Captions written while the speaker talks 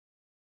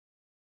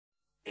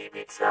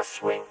Ibiza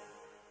swing.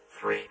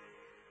 3,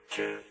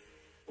 2,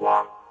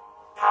 1,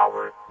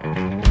 power.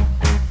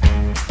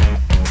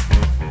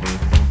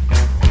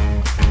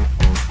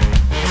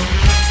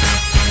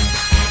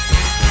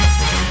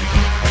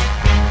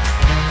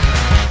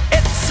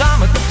 It's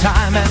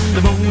summertime and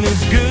the moon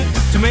is good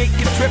to make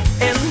a trip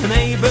in the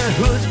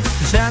neighborhood.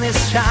 The sun is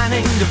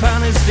shining, the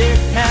fun is there,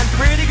 and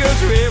pretty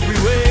girls are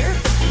everywhere.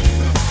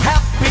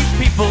 Happy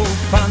people,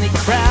 funny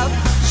crowd,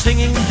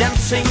 singing,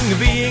 dancing,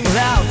 being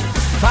loud.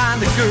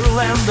 Find the girl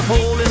and the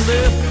fall in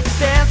love,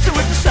 dancing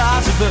with the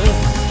stars above.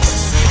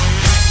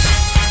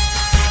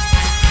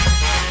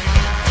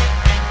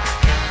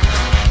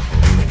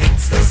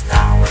 Ibiza's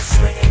now a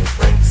swinging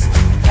place.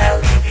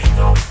 El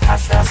Divino,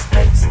 Pasha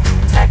space.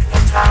 Techno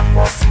time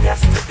was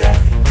yesterday.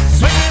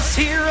 Swing is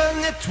here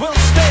and it will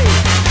stay.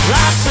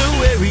 Life's a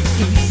very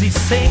easy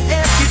thing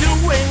if you're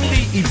doing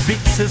the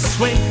Ibiza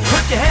swing.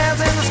 Put your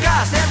hands in the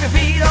sky, stamp your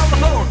feet on the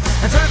floor,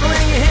 and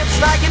circling your hips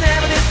like you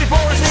never did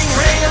before. Sing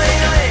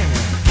ring-a-ling-a-ling,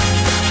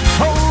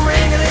 oh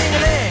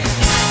ring-a-ling-a-ling.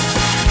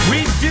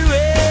 We do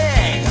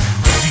it,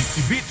 the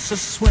Ibiza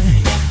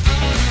swing.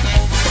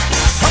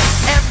 Oh,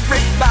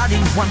 everybody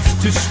wants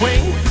to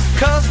swing,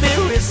 cause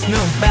there is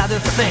no better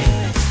thing.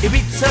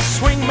 Ibiza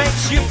swing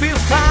makes you feel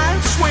fine.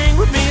 Swing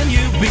with me and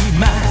you be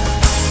mine.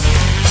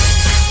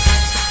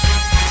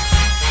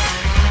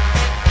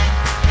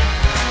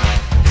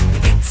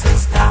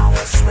 Ibiza's now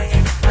a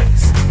swinging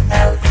place.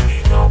 El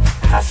Divino,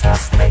 Pasha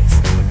space.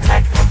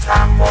 Techno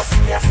time was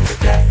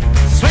yesterday.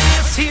 Swing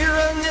is here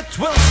and it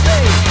will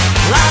stay.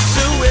 Life's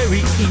a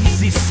very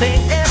easy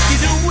thing if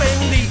you're doing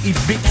the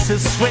Ibiza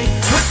swing.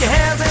 Put your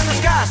hands in the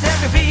sky,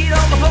 stamp your feet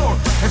on the floor,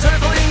 and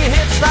circling your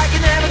hips like you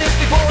never did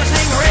before.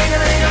 Sing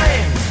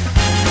ring-a-ling-a-ling,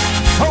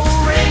 oh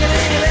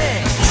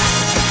ring-a-ling-a-ling.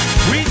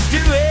 We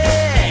do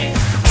it,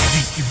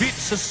 the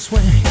Ibiza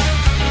swing.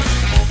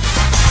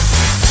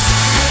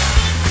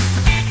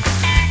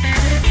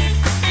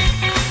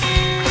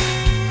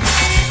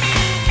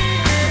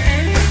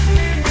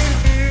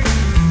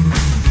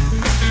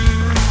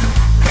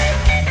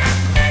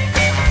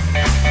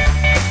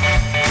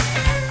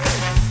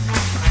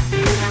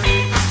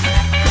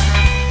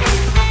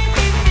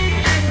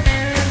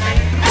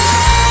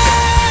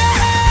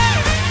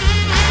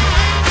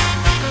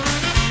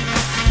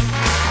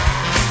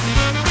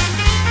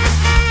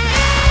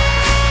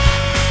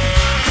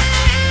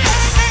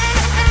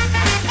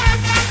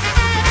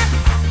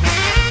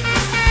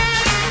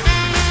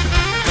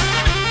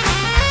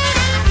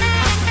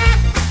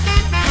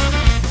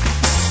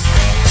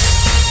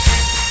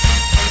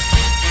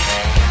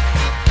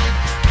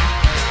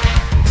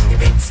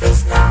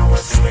 Ibiza's now a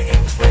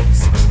swinging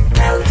place.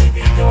 El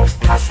Divino,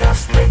 Pasha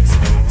space.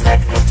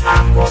 Techno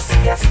time was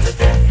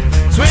yesterday.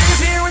 Swing is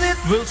here and it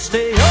will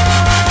stay.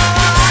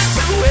 Oh, it's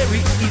a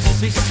very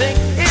easy thing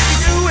if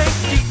you're doing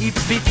the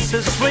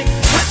Ibiza swing.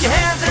 Put your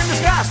hands in the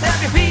sky,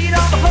 stamp your feet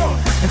on the floor,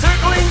 and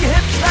circling your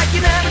hips like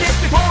you never did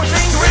before.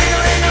 Sing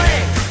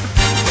ring-a-ling-a-ling,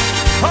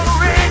 oh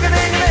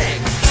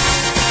ring-a-ling-a-ling.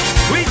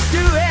 We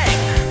do it,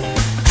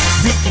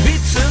 the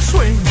Ibiza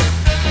swing.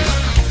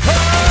 Oh,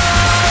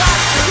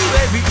 it's a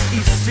very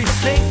easy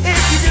thing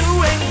if you're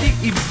doing the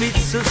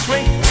Ibiza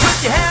swing. Put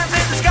your hands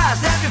in the sky,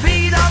 stamp your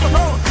feet on the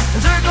floor,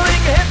 and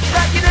circling your hips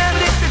like you never